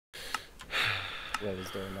Wait, is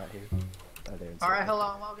Darren not here? Oh, Darren's Alright, here.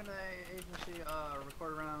 hello and welcome to Agency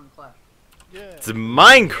Record Around Clash. Yeah. It's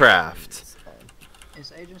Minecraft. It's fine.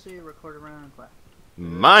 It's Agency Record Around Clash.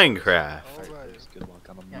 Minecraft. Alright. Good luck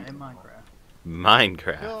on Yeah, in Minecraft.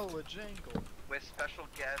 Minecraft. Yo, a jangle. With special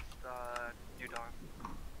guest, New Dawn.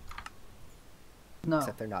 No,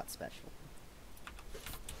 Except they're not special.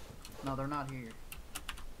 no, they're not here.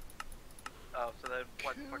 Oh, so then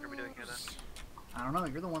what the fuck are we doing here then? I don't know,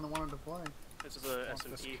 you're the one that wanted to play. This is a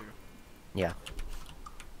SMT. Yeah.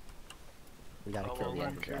 We gotta Oh, kill well, the okay.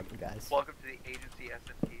 Ender Dragon, guys. Welcome to the Agency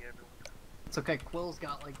SMT, everyone. It's okay, Quill's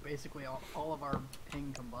got like basically all of our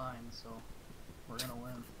ping combined, so we're gonna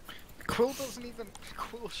win. Quill doesn't even.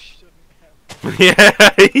 Quill shouldn't have.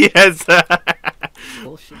 Yeah, yes.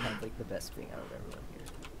 Quill should have like the best thing out of everyone here.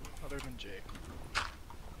 Other than Jake.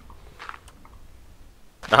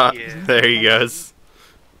 Yeah. There he goes.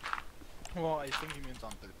 Well, I think he means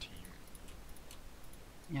on their team.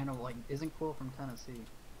 Yeah, no, like, isn't Quill from Tennessee?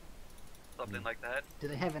 Something like that. Do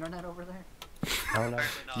they have internet over there? I don't know.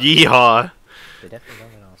 Apparently not. Yeehaw. They definitely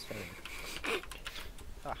don't in Australia.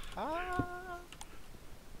 Haha!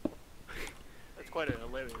 That's quite a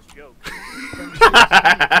hilarious joke.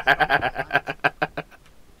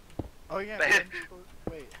 Oh yeah, Man. bench split.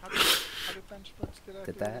 Wait, how do bench splits get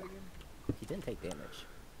activated that- again? He didn't take damage.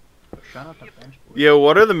 Shut up, the bench boy. Yo,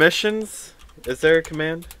 what are the missions? Is there a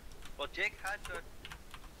command? Well, Jake had to.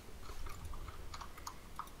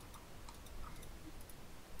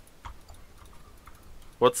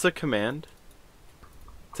 What's the command?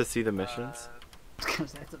 To see the missions?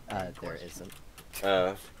 'Cause that's a big There question. isn't. It's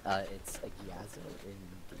a Yazo in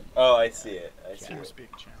the... Oh, I see it. I see Team it.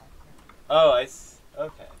 speak channel. Oh,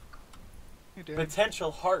 okay. Hey, dude.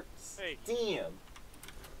 Potential hearts. Hey. Damn.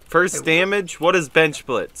 First damage? What is bench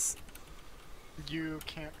blitz? You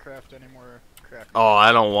can't craft any more crafting. Oh,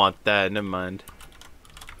 I don't want that. Never mind.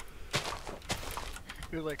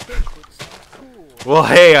 You're like, bench splits sound cool. Well,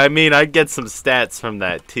 hey, I mean, I'd get some stats from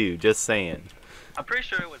that too. Just saying. I'm pretty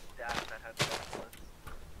sure it was Dash that had the best list.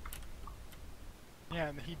 Yeah,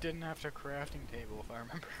 and he didn't have a crafting table, if I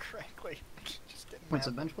remember correctly. Just didn't Wait, have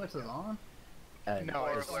so bench one. blitz is on? No,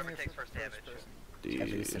 Or it's whoever only takes for first damage. person.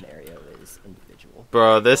 Every Dude. scenario is individual.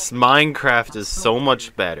 Bro, this Minecraft is so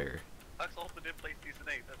much better. Hux also did play Season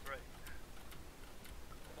 8, that's right.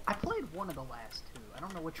 I played one of the last two. I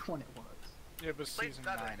don't know which one it was. Yeah, it was Played season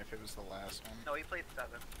 7. 9 if it was the last one. No, he played 7.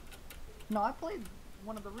 No, I played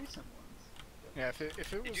one of the recent ones. Yeah, if it Did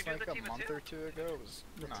was you do like the a team of month 2? or two ago, it was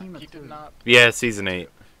The no, team of he 2. did not. Yeah, season 8.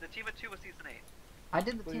 The team of 2 was Season 8. I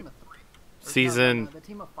did the team of 3. Or no, Season- no, the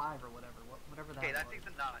team of 5 or whatever. Whatever that Okay, that's was.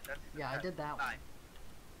 Season 9. That's season Yeah, I 10. did that 9. one.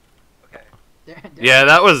 Okay. Yeah,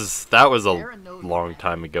 that was a Darren knows long that.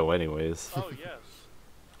 time ago anyways. Oh yes.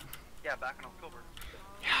 Yeah, back in October.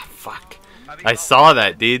 Yeah, fuck. I mean, I oh, saw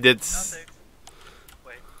that, dude. It's Nothing.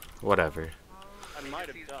 Wait. whatever. I might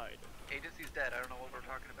have died. Agency's dead. I don't know what we're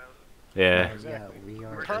talking about. Yeah. Exactly. Yeah, we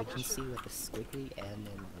are We're probably- agency with a squiggly and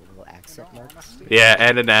then little accent In all marks. honesty, Yeah,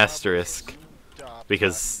 and an probably asterisk. adopt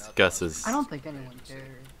Because nothing Gus else. is... I don't think anyone cares.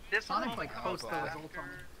 This Sonic one like comes posts the after- results on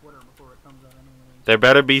Twitter before it comes out anyway. There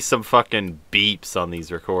better be some fucking beeps on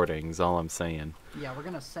these recordings, all I'm saying. Yeah, we're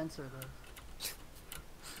gonna censor this.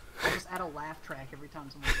 I'll just add a laugh track every time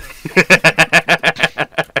someone says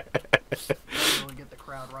really get the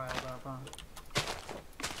crowd riled up, huh?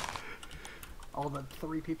 All the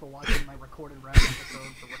 3 people watching my recorded round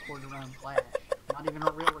episode for recorded round Clash. Not even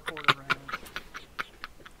a real recorded round.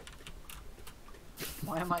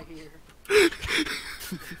 Why am I here?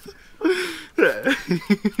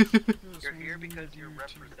 You're here because you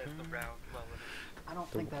represent the round well enough. I don't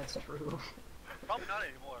think that's true. Probably not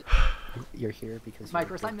anymore. You're here because Mike,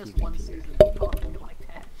 you're Chris, I a missed good one PvP. season of talking to me like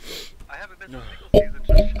that. I haven't missed a single season,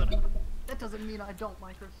 just shut up. That doesn't mean I don't,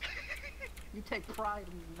 Mike. Chris. You take pride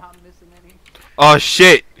in not missing any. Oh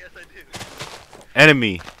shit! Yes, I do.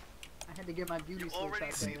 Enemy. I had to get my beauty You sleep already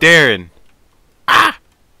that see day. Darren. Ah!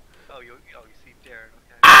 Oh, you see Darren,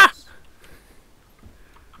 okay. Ah!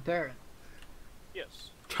 Darren, Yes.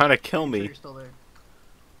 Trying to kill make sure me. you're still there.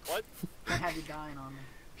 What? Can't have you dying on me.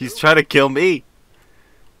 He's trying to kill me.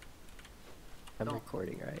 I'm Don't.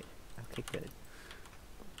 recording, right? Okay, good.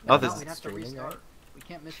 Oh, No, this we'd have to streaming, restart. right? We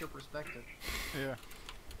can't miss your perspective. Yeah.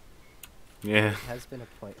 Yeah. There has been a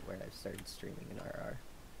point where I've started streaming in RR.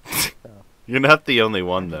 So, You're not the only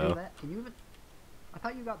one, Can you do though. that? Can you even? I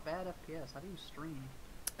thought you got bad FPS. How do you stream?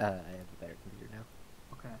 I have a better computer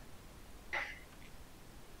now. Okay.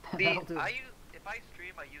 See, That'll do. if I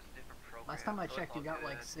stream, I use a different program. Last time I so checked, it's you all got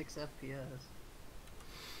like good. 6 FPS.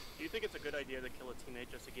 Do you think it's a good idea to kill a teammate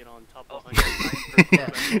just to get on top Oh, of 100?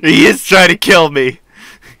 Yeah. He is trying to kill me.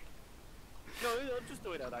 No,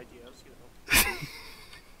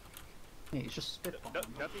 Yeah, he's just spitballing.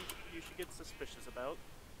 Nothing you should get suspicious about.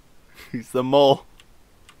 He's the mole.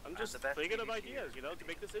 I'm just the best thinking of ADC ideas, you know, to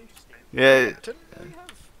make this interesting. Yeah. Didn't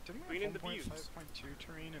Green we in the have views. 1.5.2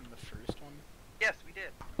 terrain in the first one? Yes, we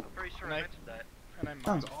did. I'm pretty sure I Like- mentioned that. And I Sounds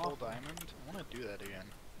mined full awful. diamond. I want to do that again.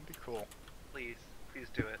 It'd be cool. Please, please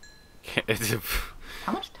do it.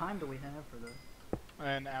 How much time do we have for this?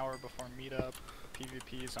 An hour before meetup.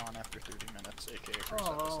 PvP is on after 30 minutes, aka first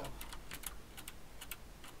Oh. episode.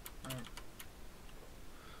 Right.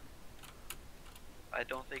 I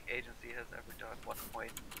don't think agency has ever done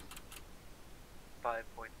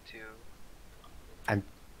 1.5.2.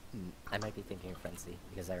 I might be thinking of Frenzy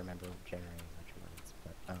because I remember generating much words,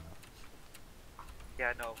 but I don't know.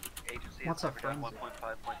 Yeah, no, agency What's has a never done frenzy?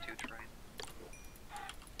 1.5.2 terrain.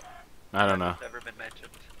 I don't know. It's never been mentioned.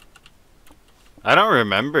 I don't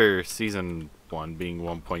remember season 1 being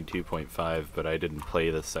 1.2.5, but I didn't play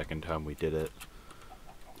the second time we did it.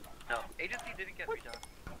 No, agency didn't get redone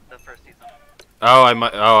the first season. Oh,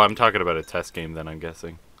 I'm talking about a test game then, I'm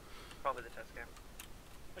guessing. Probably the test game.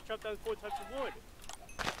 I chopped down 4 types of wood.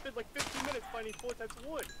 I spent like 15 minutes finding 4 types of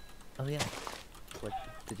wood. Oh yeah. What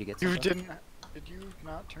did you get? You something? didn't. Did you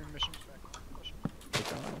not turn missions back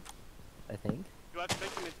on? I think. Do I have to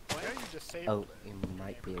make them into Yeah, plans? you disabled Oh, it. you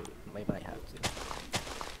might be. We might have to.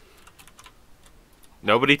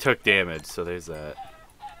 Nobody took damage, so there's that.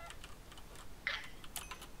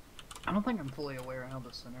 I don't think I'm fully aware how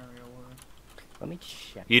the scenario works. Let me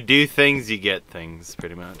check. You do things, you get things,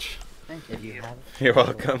 pretty much. Thank you. If you have. You're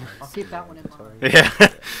welcome. I'll keep that one in mind. Yeah,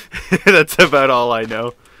 that's about all I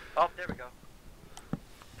know. Oh, there we go.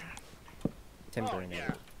 Timber Oh, and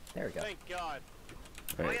yeah. There we go. Thank God.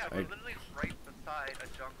 Oh Right, yeah, I- we're literally right beside a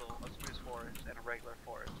jungle, a spruce forest, and a regular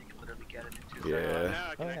forest. You can literally get it in 2 Yeah. seconds. Now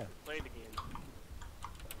I can Oh, actually play the game.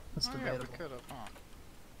 That's Oh yeah, we debatable. could have,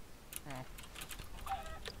 huh?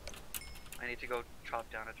 I need to go chop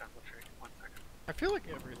down a jungle tree. 1 second. I feel like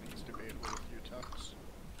everything's debatable with Utahs.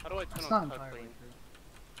 How do I turn It's on not touch entirely lane?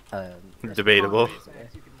 true. There's Debatable. There's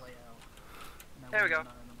facts you can lay out. And that There we one's go.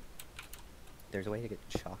 not in them. There's a way to get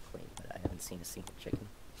chalk clean, but I haven't seen a single chicken.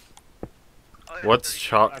 Oh, yeah, What's 32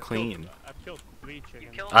 chalk I've clean? Killed, I've killed 3 You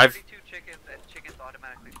chickens. kill I've- 32 chickens, and chickens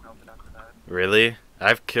automatically smelted after that. Really?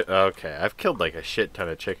 Okay, I've killed like a shit ton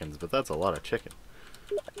of chickens, but that's a lot of chicken.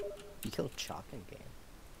 You killed chalk in game.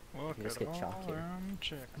 Look You just at get all chalk here. them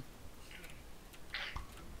chicken.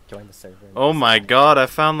 Join the server. and Oh my decide. god, I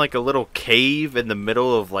found like a little cave in the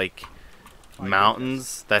middle of like Oh, yeah.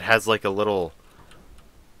 mountains that has like a little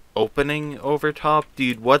opening over top.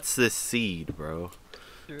 Dude, what's this seed, bro?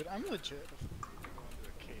 Dude, I'm legit afraid to go into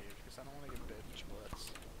a cave because I don't want to get binge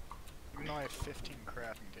blitz. Even though I have 15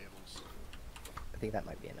 crafting tables. I think that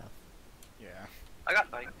might be enough. Yeah. I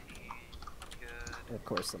got 19. I'm good. And of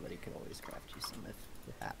course, somebody can always craft you some if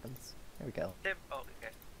it happens. There we go. Tim, oh,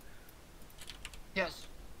 okay. Yes.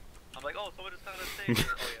 I'm like, oh, someone just found a thing.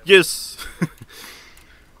 Oh, yeah. Yes.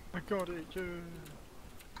 I got it, yeah.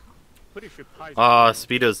 Pretty sure pies. Ah,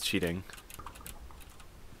 Speedo's cheating.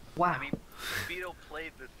 Wow. I mean, Vito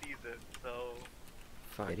played this season, so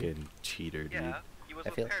Fucking cheater, dude. yeah, he was I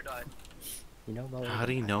with feel- Paradigm. You know, Mo, How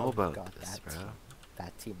do you I know hope about God this, that bro? Team,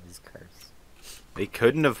 that team is cursed. They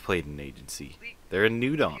couldn't have played an agency. They're a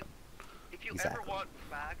new dawn. If you Exactly. ever want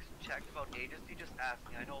facts checked about agency, just ask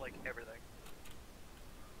me. I know like everything.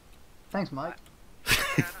 Thanks, Mike. Yeah,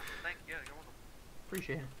 no, thank you. You're welcome.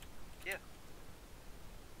 Appreciate it.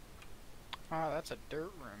 Ah, that's a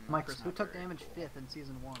dirt room. Micros, That's who not took very damage cool. 5th in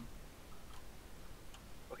season 1?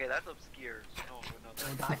 Okay, that's obscure. So no one would know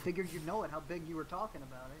And that. I figured you'd know it, how big you were talking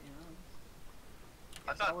about it, you know?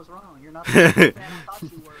 I Guess I thought was wrong. You're not the fan I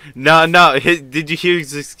thought you were. No. Did you hear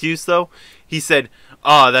his excuse though? He said,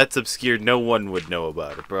 "Oh, that's obscure. No one would know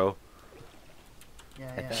about it, bro."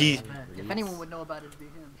 Yeah, I yeah. He- I bet. If anyone would know about it, it'd be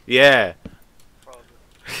him. Yeah. probably.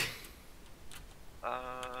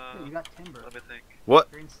 Dude, you got timber. Let me think. What?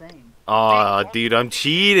 You're insane. Aw, dude, I'm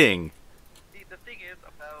cheating. See, the thing is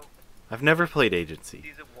about I've never played agency.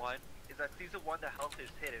 season 1 is that season 1 the health is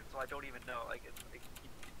hidden, so I don't even know. Like, it's like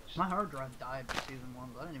My hard drive died for season 1,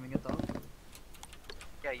 but I didn't even get to open it.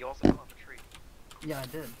 yeah, you also fell off the tree. Yeah, I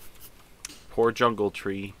did. Poor jungle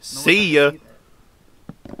tree. No one See had ya. to see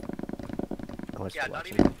that. Unless Yeah, you're not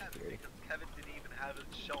watching even it Kevin, Fury. because Kevin didn't even have it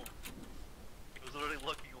shown. He was literally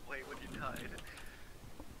looking away when you died.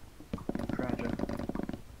 Tragic.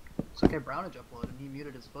 It's okay, Brownage uploaded. He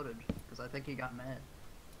muted his footage because I think he got mad.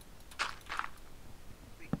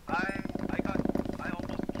 I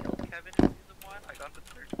almost killed Kevin in season 1. I got the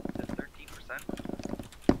 13%.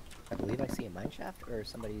 I believe I see a mine shaft or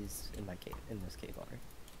somebody's in my cave in this cave already.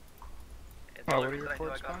 And Oh, the what only are your reason I knew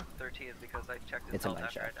I reports got by? 13 is because I checked his It's a health mine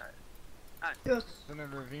after I shaft. died. Nice. Yes. Then a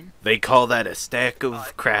ravine. They call that a stack of I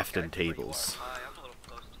can crafting see where you tables. are. Hi, I'm a little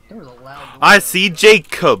close to you. There was a loud. I noise see out there.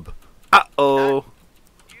 Jacob. Uh-oh.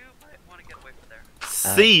 You might want to get away from there.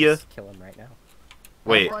 See ya. Just kill him right now. I'm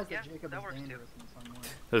Wait, surprised that Yeah, Jacob that is works too. dangerous in some way.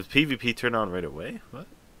 does PvP turn on right away? What?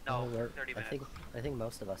 No, we're- 30 minutes. I think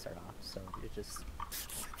most of us are off, so you're just.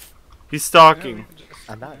 He's stalking.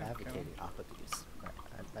 I'm not Yeah, advocating off abuse.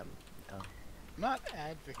 I'm not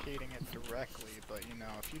advocating it directly, but you know,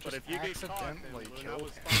 if you But just if you get caught, then accidentally we're kill not him.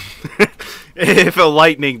 responsible. If a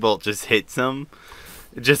lightning bolt just hits him,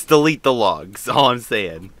 just delete the logs. All I'm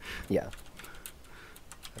saying. yeah.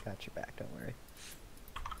 I got your back. Don't worry.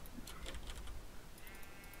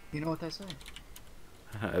 You know what they say.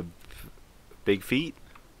 Big feet.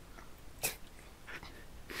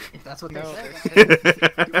 If that's what No, they say, then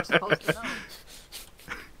you were supposed to know.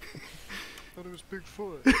 Thought it was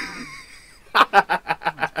Bigfoot.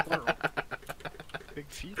 Plural. Big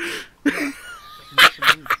feet. Meat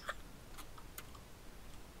and meat.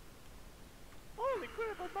 Holy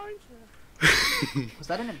crap, I find you. Was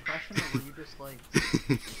that an impression, or were you just like?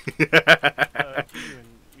 Genuine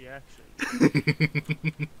reaction.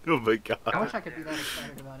 Oh my god. I wish I could be that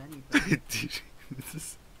excited about anything. Dude, this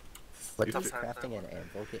is What stupid. does Sometimes crafting that an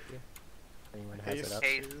anvil get you? Anyone has Haste it up?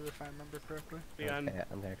 Haste. 2, if I remember correctly. Yeah, I'm Okay,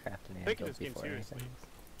 I'm gonna craft an taking anvil this game before seriously. anything.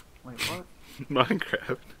 Wait, what?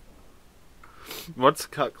 Minecraft. What's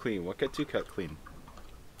cut clean? What gets you cut clean?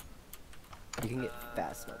 You can get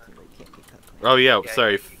fast melting, but you can't get cut clean. Oh yeah, Yeah,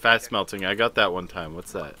 sorry, you fast check. melting. I got that one time.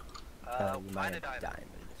 What's that? You Mine might a have diamond. diamond.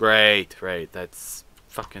 Right. That's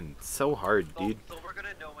fucking so hard, So, dude. so we're gonna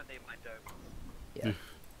know when they mine diamonds. Yeah.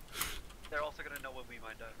 They're also gonna know when we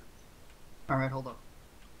mine diamonds. All right, hold up.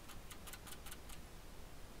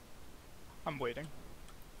 I'm waiting.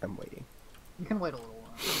 I'm waiting. You can wait a little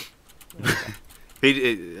while.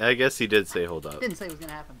 I guess he did say hold up. Didn't say it was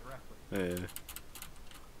gonna happen directly.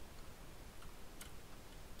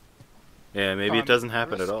 Yeah, maybe it doesn't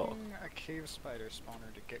happen at all. Risking a cave spider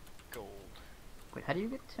spawner to get gold. Wait, how do you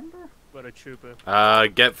get timber? What a trooper.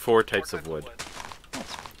 Get 4 types of wood.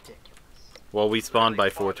 That's ridiculous. Well, we spawned by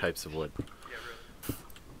Really 4 spawned. types of wood. Yeah, really.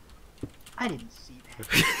 I didn't see that.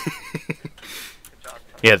 Good job.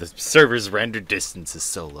 Yeah, the server's render distance is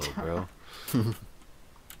so low, bro.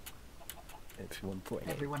 It's 1.8.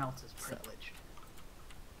 Everyone else is privileged.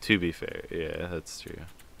 To be fair, yeah, that's true.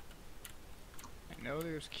 I know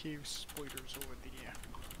there's cave spiders over there.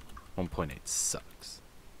 1.8 sucks.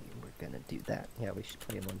 We're gonna do that. Yeah, we should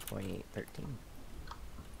play 1.8.13.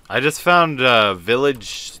 I just found a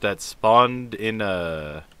village that spawned in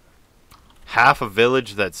a... half a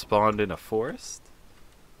village that spawned in a forest?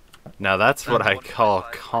 Now that's what I call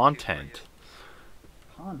content.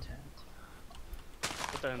 Content.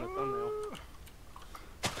 Put that in the thumbnail.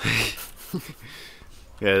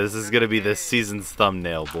 Yeah, this is gonna be this season's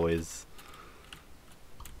thumbnail, boys.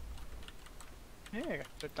 Yeah, I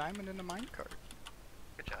got the diamond in the minecart.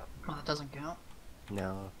 Good job. Oh, that doesn't count.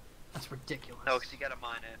 No. That's ridiculous. No, because you gotta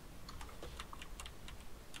mine it.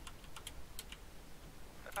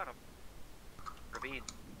 I found a ravine.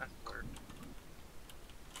 That's the word.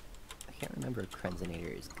 I can't remember if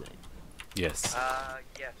Crenzonator is good. Yes.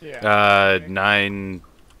 Yes. Yeah. 9 9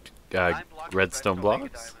 blocks of redstone redstone make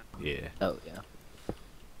a blocks? diamond. Yeah. Oh, yeah.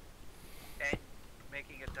 And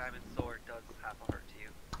making a diamond sword does half a heart to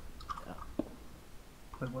you.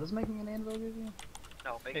 Wait, what is making an anvil give you?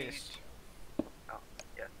 No, making Haste.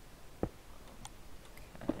 yes.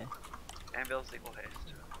 Okay. Anvils equal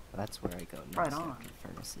haste. Well, that's where I go next Right on. after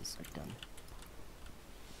furnaces are done.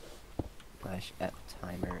 Flash F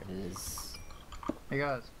timer is... Hey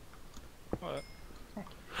guys. What?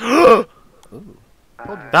 Ooh. Told you.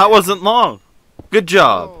 That wasn't long. Good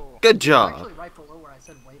job. Oh. Good It's job. actually right below where I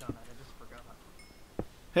said wait on it. I just forgot.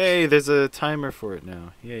 Hey, there's a timer for it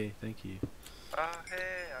now. Yay, thank you.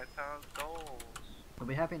 Hey, I found gold. You'll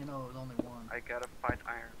be happy to know it was only one. I gotta find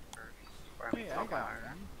iron first. Or I mean, Hey, I some got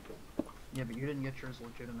iron. one. Yeah, but you didn't get yours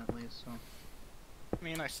legitimately, so I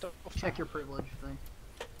mean, I still check your privilege thing.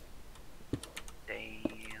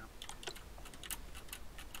 Damn.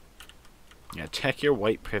 Yeah, check your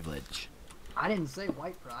white privilege. I didn't say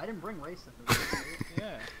white bro. I didn't bring race into this.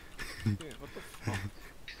 Yeah. Dude, what the fuck?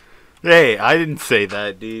 Hey, I didn't say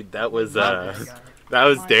that, dude. That was My bad, guy. that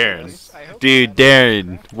was My Darren. bad. I hope Dude, that-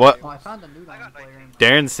 Darren, what? Oh, I found a new I got diamond player. 19. in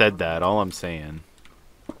Darren said that. All I'm saying.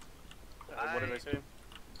 What did I say?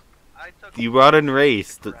 I took You brought in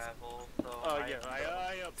race. gravel, so Oh, I yeah,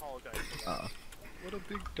 I apologize for that. What a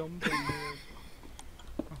big dum dum head.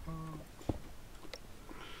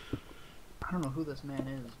 I don't know who this man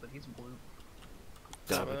is, but he's blue.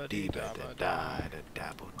 Dabba dee da da da da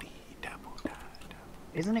dabba dee dabba da da.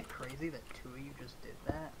 Isn't it crazy that 2 of you just did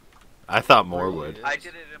that? I thought more would. I did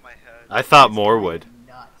it in my head. I thought more would.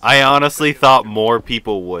 Nuts. I honestly thought more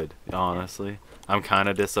people would. Honestly, I'm kind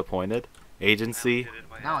of disappointed. Agency, I did it in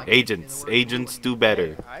my Now I head. can say the agents, word agents cool do when you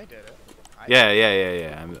better. I did it.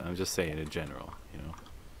 Yeah. I'm just saying in general. You know,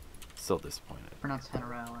 still disappointed. Pronounce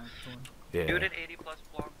General, actually. Yeah. Dude, an 80 plus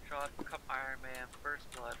long shot, become Iron Man, first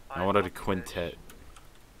blood. I wanted a quintet.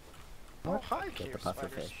 Oh, hi, Get cave the spider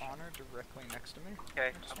pufferfish. spawner directly next to me.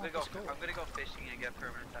 Okay, Just I'm gonna want go. this gold. I'm gonna go fishing and get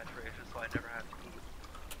permanent saturation, so I never have to eat.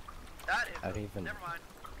 That is. I don't even- Never mind.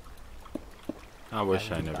 I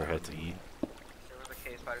wish I never had to eat. There was a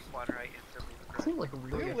cave spider spawner. I instantly It regret. seemed like a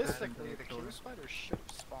really Realistically, the killer. cave spiders should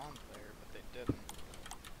have spawned there, but they didn't.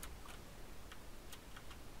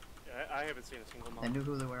 Yeah, I haven't seen a single They mob. knew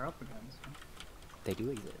who they were up against. They do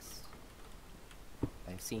exist.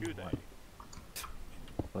 I've seen Do they? one.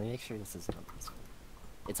 Let me make sure this isn't unpeaceful.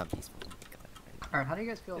 It's unpeaceful. Oh my God, right now. Alright, how do you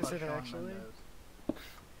guys feel Is about it Shawn actually? Mendes?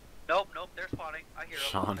 Nope, they're spawning. I hear 'em.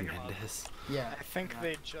 Shawn Pick 'em up. Mendes. Yeah. I think yeah.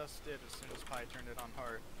 they just did as soon as Pi turned it on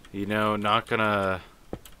hard. You know, not gonna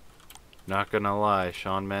lie,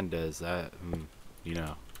 Shawn Mendes. That, you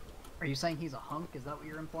know, Are you saying he's a hunk? Is that what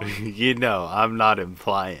you're implying? you know, I'm not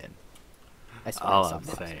implying. I swear All I saw I'm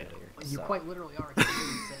this saying. earlier, You so- quite literally are. 'Cause you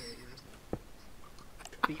didn't say it. You're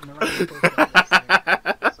just beating around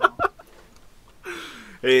the bush. So,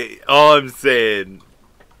 Hey, all I'm saying.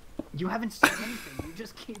 you haven't said anything. You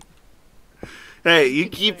just keep. Hey, you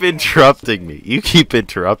keep interrupting me. You keep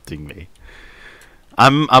interrupting me.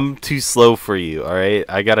 I'm too slow for you. All right,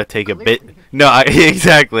 I gotta take a bit. Clearly. No,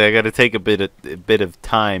 exactly. I gotta take a bit of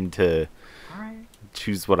time to Alright.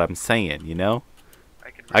 choose what I'm saying. You know, I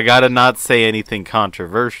can. I gotta not say anything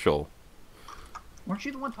controversial. Weren't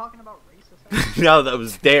you the one talking about racist? No, that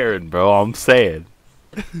was Darren, bro. I'm saying.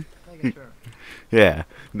 Making sure. Yeah,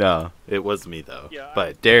 no, it was me though. Yeah,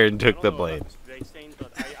 But Darren I took don't the know blame. about this vague stain,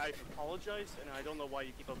 but I apologize, and I don't know why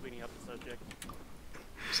you keep on bringing up the subject.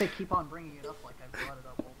 Say keep on bringing it up like I've brought it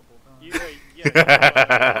up multiple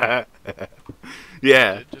times. Yeah,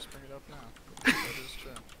 Yeah. Did just bring it up now. That is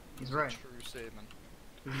true. He's It's a right. True statement.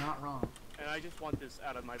 He's not wrong. and I just want this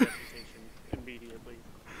out of my reputation immediately.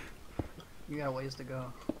 You got a ways to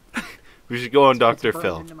go. We should go on It's Dr. burned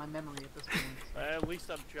Phil. into my memory at this point. At least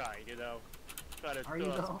I'm trying, you know. Try to Are you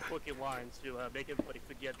throw out though? some quirky lines to make everybody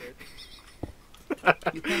forget it.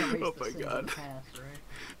 You can't erase Oh the my sins god. of the past,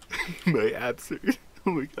 right? My absurd. Oh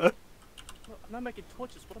my god. Well, I'm not making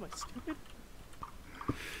torches. What am I, stupid?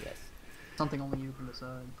 Yes. Something only you can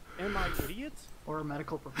decide. Am I idiot? Or a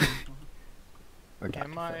medical professional. Or Dr.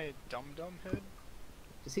 Am Phil. I dum head?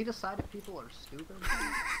 Does he decide if people are stupid?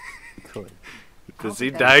 Could. I don't Does he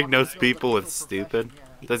think that diagnose fucking people with medical stupid? profession,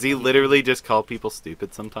 yeah. Does he literally just call people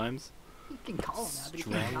stupid sometimes? He can call them that, but he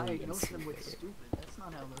can't Strongly diagnose them with insinuate. stupid. That's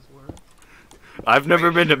not how this works. I've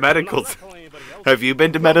never been to I'm medical. not telling anybody else. Have you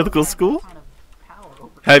been to medical I have that school? kind of power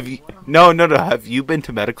over Have people. you? No. Have you been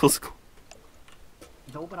to medical school?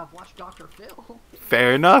 No, but I've watched Dr. Phil.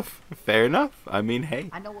 Fair enough. Fair enough. I mean, hey.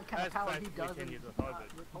 I know what kind of That's power he practically does and 10 he's years of not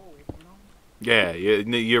Harvard. withhold, you know? Yeah,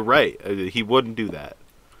 you're right. He wouldn't do that.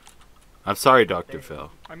 I'm sorry, Dr.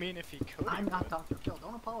 Phil. I mean, if he could, I'm he not would. Dr. Phil.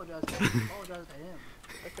 Don't apologize to him. Apologize to him.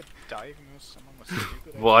 I could diagnose someone with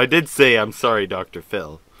stupid. Well, I did say I'm sorry, Dr.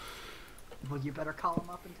 Phil. Well, you better call him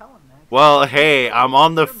up and tell him that. Well, hey, I'm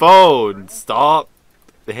on the phone. Stop.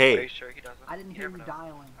 Are you Hey, sure he doesn't? I didn't hear never you know.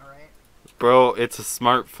 dialing, alright? bro, it's a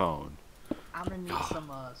smartphone. I'm gonna need some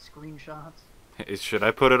screenshots. Should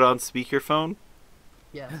I put it on speakerphone?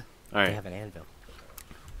 Yes. They Alright. have an anvil.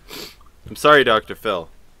 I'm sorry, Dr. Phil.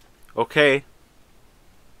 Okay.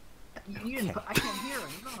 You didn't put, I can't hear him.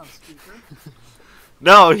 He's not on speaker.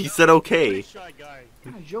 No, he said okay. Pretty shy guy.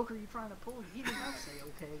 What kind of joke are you trying to pull? He did not say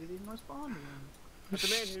okay because he didn't respond to him. But the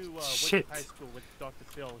man who went Shit. to high school with Dr.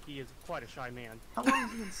 Phil, he is quite a shy man. How long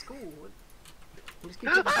is he in school? What? We just keep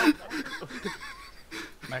getting called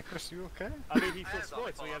back. Macros, you okay? I mean, he I feels have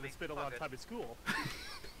sports, so he volleyball, hasn't spent a lot of fuck time at school.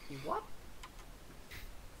 He what?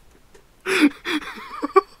 What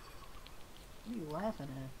are you laughing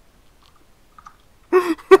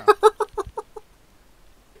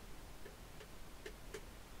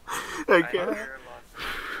I I can't. hear lots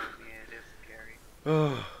of me, it is scary.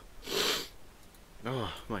 Oh.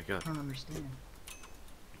 Oh my at? god. I don't understand.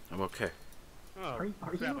 I'm okay. Oh, Are you-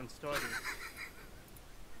 haven't started.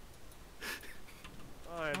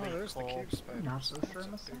 Oh, I've Oh, been there's the cold. cave spider. not so sure What's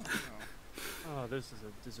up, myself. dude? Oh, this is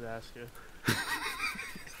a disaster.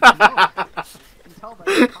 I know. You can tell by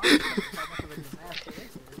the comments how much of a disaster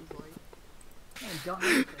this is. Like, I haven't done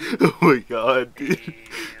anything. Oh my god, dude.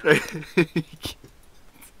 Damn.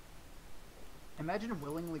 Imagine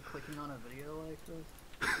willingly clicking on a video like this.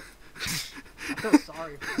 I feel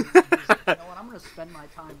sorry for him. He's like, you know what? I'm gonna spend my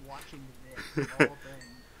time watching this whole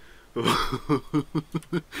thing.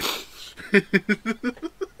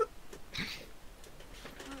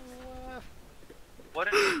 What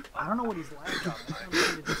is I don't know what he's laughing at. I'm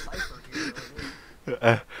trying to decipher here.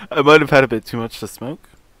 Really. I might have had a bit too much to smoke.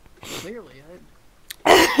 Clearly,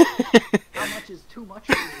 how much is too much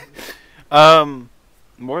for you?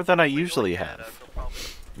 More than I usually have.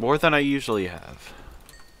 More than I usually have.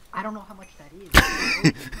 I don't know how much that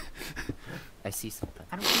is. I see something.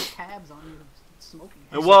 I don't see tabs on you smoking.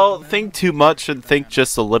 Well, think too much and think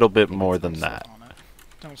just a little bit more than Don't slip that. on it.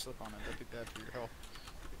 Don't slip on it. That'd be bad for your health.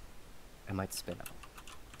 I might spin out.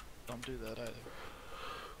 Don't do that either.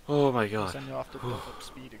 Oh my god. Then you'll have to build up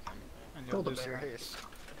speed again, and you'll Build a lose your bear. haste.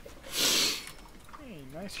 Hey,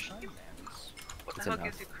 nice shine, man. What the It's hell enough.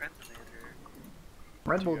 gives you Crimsonator?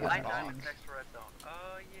 Red Bull Dude, gets Nine diamonds bombs. next to red zone.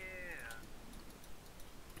 Oh yeah.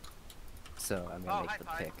 So I'm Oh, gonna high make the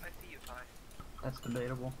five. pick. I see you, Ty. That's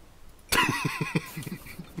debatable. I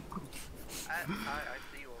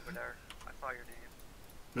see you over there. I saw your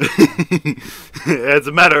name. As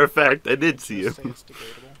a matter of fact, I did see you. Just say it's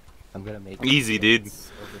debatable. I'm gonna make Easy, dude.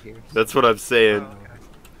 this over here. That's what I'm saying. Oh, okay.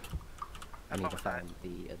 I need to with that. find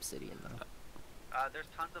the obsidian though. There's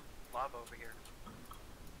tons of lava over here.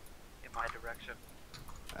 In my direction.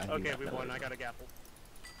 I do Okay, not we know won. where I it got a gapple.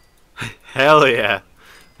 Hell yeah.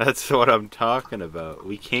 That's what I'm talking about.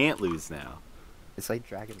 We can't lose now. It's like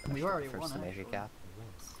Dragon Rush. We when already the first won, to measure actually. gap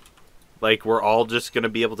wins. Like, we're all just gonna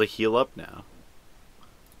be able to heal up now.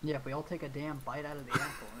 Yeah, if we all take a damn bite out of the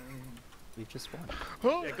apple. I mean, We just won.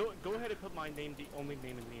 Yeah, go ahead and put my name, the only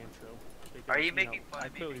name in the intro. Because, Are you know, making fun I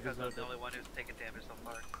of me clearly because I'm deserve the it. only one who's taken damage so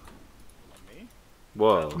far? Me?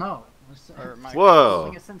 Whoa. no. Or Mike? Whoa.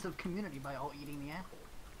 Building a sense of community by all eating the apple.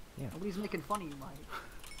 Yeah. Nobody's making fun of you, Mike.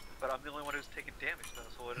 But I'm the only one who's taken damage though,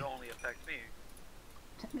 so it only affects me.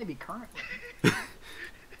 Maybe currently.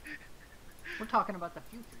 We're talking about the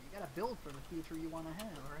future. You gotta build for the future you want to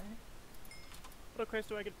have, alright? What Christ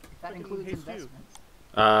do I get? That freaking includes haste you?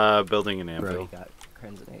 investments. Building an Brody anvil. got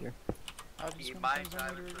Crenzonator. How do you Eat spell my Crimson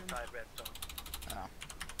diamond Rider for again? side redstone.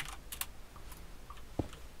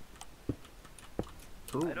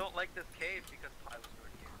 Oh. Ooh. I don't like this cave because I was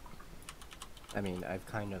right here. I mean, I've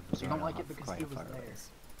kind of. So you don't run like it off because quite he was far there. ways.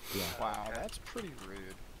 Yeah. Wow, Okay. that's pretty rude.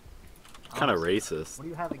 Kind of Honestly, racist. What do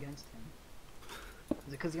you have against him? Is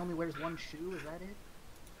it because he only wears one shoe? Is that it?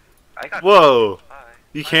 I got Whoa. Hi.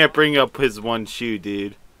 You I can't don't- bring up his one shoe,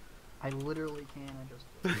 dude. I literally can. I just.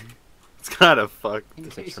 It's kind of fucked. In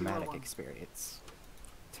It's a case you were traumatic wondering. experience.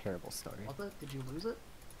 Terrible story. What the? Did you lose it?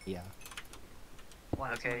 Yeah. Why?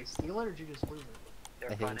 Did Okay. somebody steal it or did you just lose it?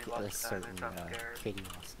 They're I finding think lots a of certain diamonds. I'm scared. Katie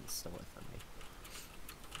Lawson stole it from me.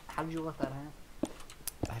 How did you let that happen?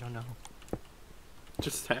 I don't know.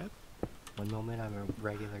 Just had. One moment I'm a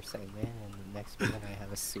regular Saiyan, and the next moment I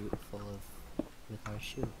have a suit full of without a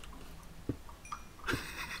shoe.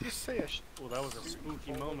 Just say a Well, that was a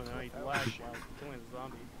spooky moment, and I laughed while killing the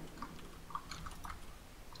zombie.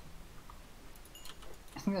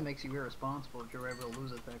 I think that makes you irresponsible if you're able to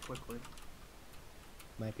lose it that quickly.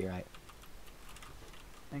 Might be right.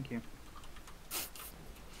 Thank you.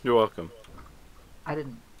 You're welcome. I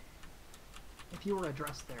didn't. If you were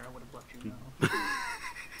addressed there, I would have let you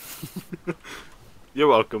know. You're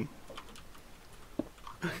welcome.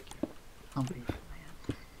 Don't be, man.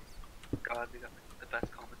 God, we got the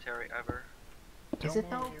best commentary ever. Is it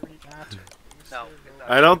though? No,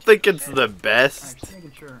 I don't think it's the Alright, best, just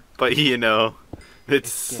making sure. but you know,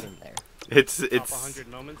 It's it's getting there. Top 100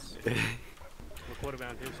 moments. Record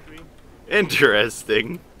about history.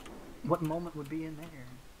 interesting. What moment would be in there?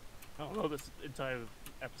 I don't know this entire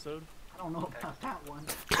episode. I don't know about that one.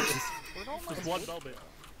 Just one moment.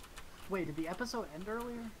 Wait, did the episode end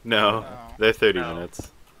earlier? No, No. they're 30 No.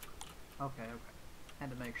 minutes. Okay.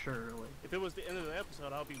 Had to make sure, like. If it was the end of the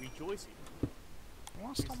episode, I'll be rejoicing. I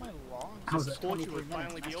lost all my logs. I was This at torture 23 would minutes.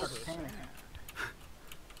 finally and be I over. started panicking.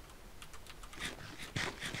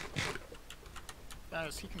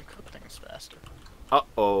 Guys, he can cook things faster.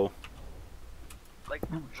 Uh-oh. like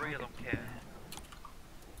I'm 3 of them trying to can.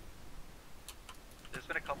 There's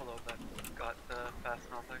been a couple of them that got fast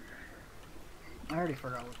melting. I already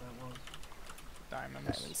forgot what that was.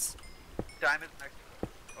 Diamonds. Diamonds. Diamonds next to them.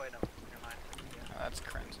 Oh wait, no, never mind. Oh, that's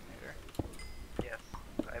Crimsonator. Yes,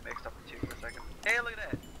 I mixed up the two for a second. Hey, look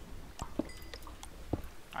at that!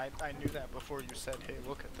 I knew that before you said, hey,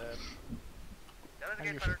 look at that. That doesn't Are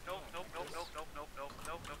get you better. Nope, nope, nope, nope, nope, nope, nope,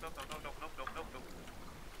 nope, nope, nope, nope, nope, nope, nope, nope, nope.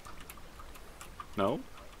 No?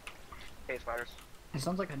 Hey, spiders. It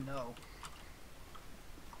sounds like a no.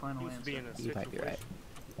 Final Used to be in answer. a You might be right.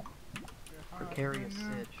 situation. Precarious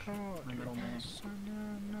Sitch, my middle name.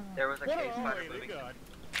 There was a What cave a spider way they moving. got.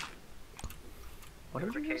 What There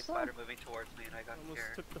was did a you cave just say? spider moving towards me, and I got Almost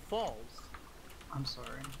scared. took the falls. I'm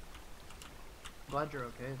sorry. Glad you're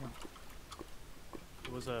okay.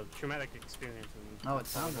 It was a traumatic experience, and Oh, it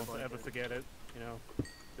sounded I won't like ever it. forget it. You know,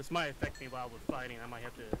 this might affect me while we're fighting. I might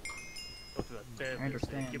have to go to the I therapist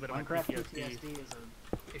understand. and give it my Minecraft PTSD. PTSD is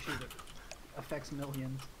an issue that affects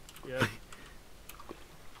millions. Yeah.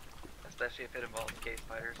 Especially if it involves gay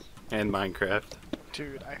spiders. And Minecraft.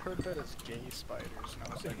 Dude, I heard that as gay spiders, and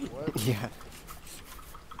I was like, what? Yeah.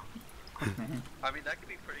 I mean, that could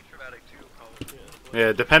be pretty traumatic too, probably.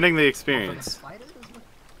 Yeah, depending the For the experience. spiders?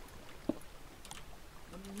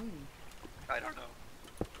 What do you mean? I don't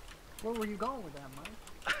know. Where were you going with that, Mike?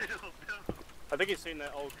 I don't know. I think he's saying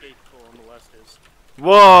that all gay people are molesters.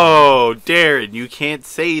 Whoa, Darren, you can't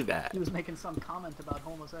say that. He was making some comment about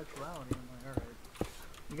homosexuality. I'm like, alright.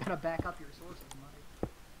 You gotta back up your sources,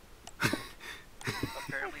 Mike.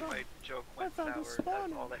 Apparently my joke went I found sour. a That's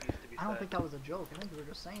spawn. all that needs to be I don't said. think that was a joke. I think you were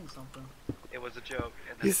just saying something. It was a joke.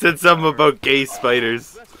 And He then said something about gay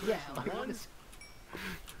spiders. Yeah, like,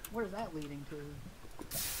 what is that leading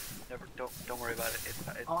to? Never, don't worry about it. It's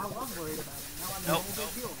Oh, I was worried about it. Now I'm Nope, no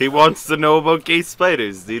big deal. He wants to know about gay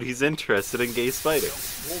spiders, dude. He's interested in gay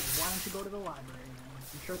spiders. Well, why don't you go to the library, man?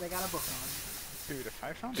 I'm sure they got a book on it. Dude, if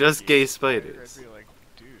I found Just a gay spider, spiders. I'd be like,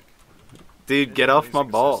 dude. Dude, get off my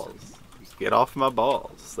balls. Get off my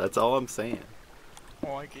balls. That's all I'm saying.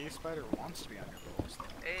 Well, a gay spider wants to be on your balls,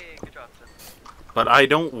 though. hey, good job, Sid. But I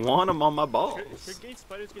don't want him on my Should balls. gay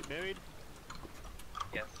spiders get married?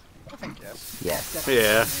 Yes. I think yes. Yes. Definitely.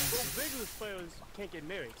 Yeah. Well, regular spiders can't get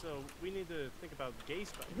married, so we need to think about gay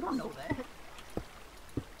spiders. You don't know that.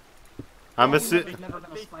 I'm Yeah, assu- There's never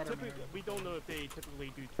been a They spider typically, married. we don't know if they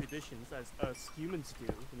typically do traditions as us humans do,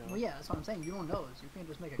 you know. Well, yeah, that's what I'm saying. You don't know this. You can't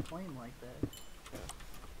just make a claim like that.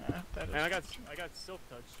 That is And I true. got silk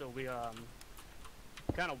touch, so we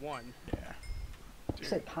kind of won. Yeah. You Dude,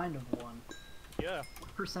 said kind of one. Yeah.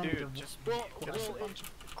 Percentage dude of just, Well, just well, a bunch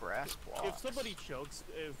of grass blocks. If somebody chokes,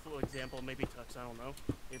 for example, maybe touch, I don't know.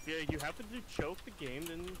 If you happen to choke the game,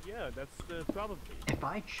 then yeah, that's the probability. If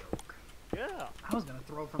I choke, Yeah. I was gonna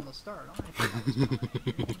throw from the start.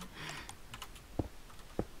 Alright.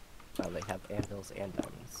 Well, they have anvils and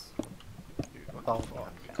diamonds. Dude, what Oh, the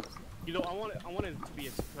fuck? yeah. You know, I want it to be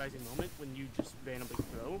a surprising moment when you just randomly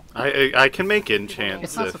throw. I can make It's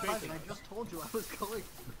enchants not if surprising. I just told you I was going.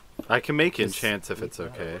 I can make enchants if it's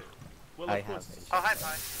okay. Well, I of have course. it. Oh, high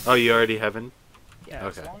five. Oh, you already haven't? Yeah.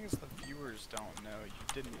 Okay. As long as the viewers don't know, you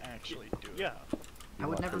didn't actually do it. Yeah. I would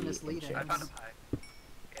want never the mislead I anyone. found a pie.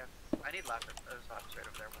 Yes. I need lapis. There's lapis right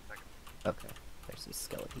over there. 1 second. Okay. There's some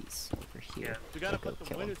skeletons over here. Yeah. We gotta I'll go put the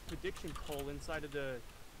kill 'em. winner's prediction poll inside of the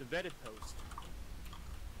Reddit post.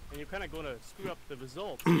 And you're kind of going to screw up the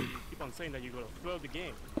results if you keep on saying that you're going to throw the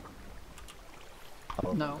game.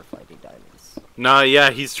 All of No. them are finding diamonds. Nah, yeah,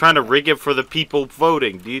 he's trying to rig it for the people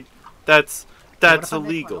voting, dude. That's What if I make my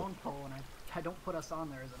illegal. own poll and I don't put us on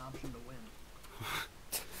there as an option to win?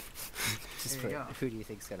 Just There you put, go. who do you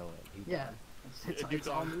think's gonna win? Who Yeah. It's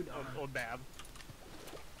You all don't- new done. or Bab.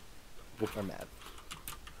 Or Matt.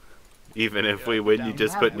 Even if Yeah, we win, you down.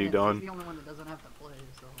 just Have put to New win. Dawn. He's the only one that doesn't have to play,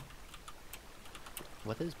 so.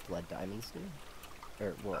 What does blood diamonds do?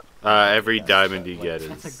 Or what? Every That's diamond what- you what- get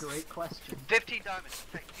That's is. a great question. 15 diamonds.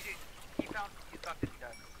 Hey, he's got 50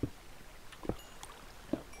 diamonds.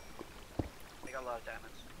 We got a lot of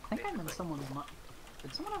diamonds. I think I'm in basically. someone's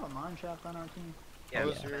Did someone have a mine shaft on our team? Yeah,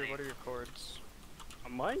 What, yeah. what are your chords? A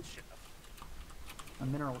mine shaft? A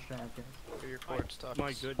mineral shaft, yes. What are your chords, Tux?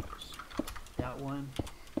 My goodness. Got one.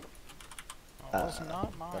 Oh, that was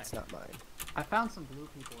not mine. That's not mine. I found some blue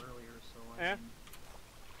people earlier, so I Eh? mean,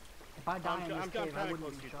 if I die in this I'm cave, I kinda wouldn't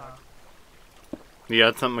close be to you, shocked. You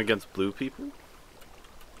got something against blue people?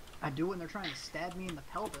 I do when they're trying to stab me in the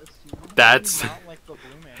pelvis, you know? That's. Not like the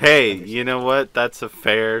blue man. Hey, you know what? That's a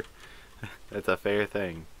fair. That's a fair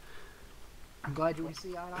thing. I'm glad you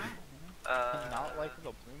see eye to eye, you know? Not like the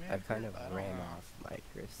blue man. I kind of I don't ran know. off my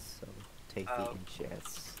Chris, so take the Oh.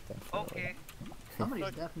 enchants. Definitely. Okay. Somebody's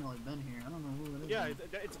But- definitely been here. I don't know who it is. Yeah,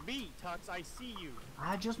 though. it's me, Tux. I see you.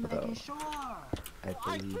 I just making sure. I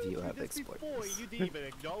I believe told you have this before. exploiters. You didn't even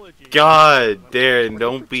acknowledge it. God, Darren, Were you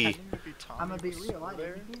don't be. pretending to be I'm gonna be Tommy real. I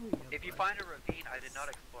there? didn't hear you. If you find a ravine, I did not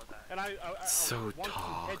explore that. And I So want to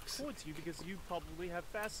head toxic. towards you because you probably have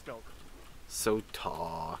fast spell. So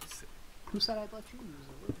toxic. Who said I'd let you use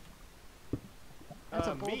it? That's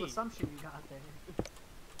a bold Me. assumption you got there.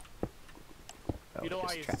 Oh, You know,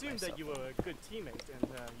 just I trap assumed that myself. you were a good teammate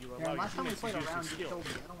and you Yeah, allow your last time we teammates to played use your around, you skill. killed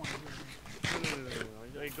me. I don't want to hear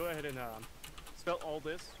it. No. Go ahead and spell all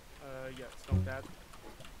this. Yeah, smoke that.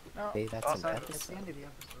 No, Hey, that's Oh, an sorry, That's the episode. end of the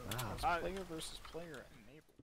episode. Wow. it's Uh, player versus player.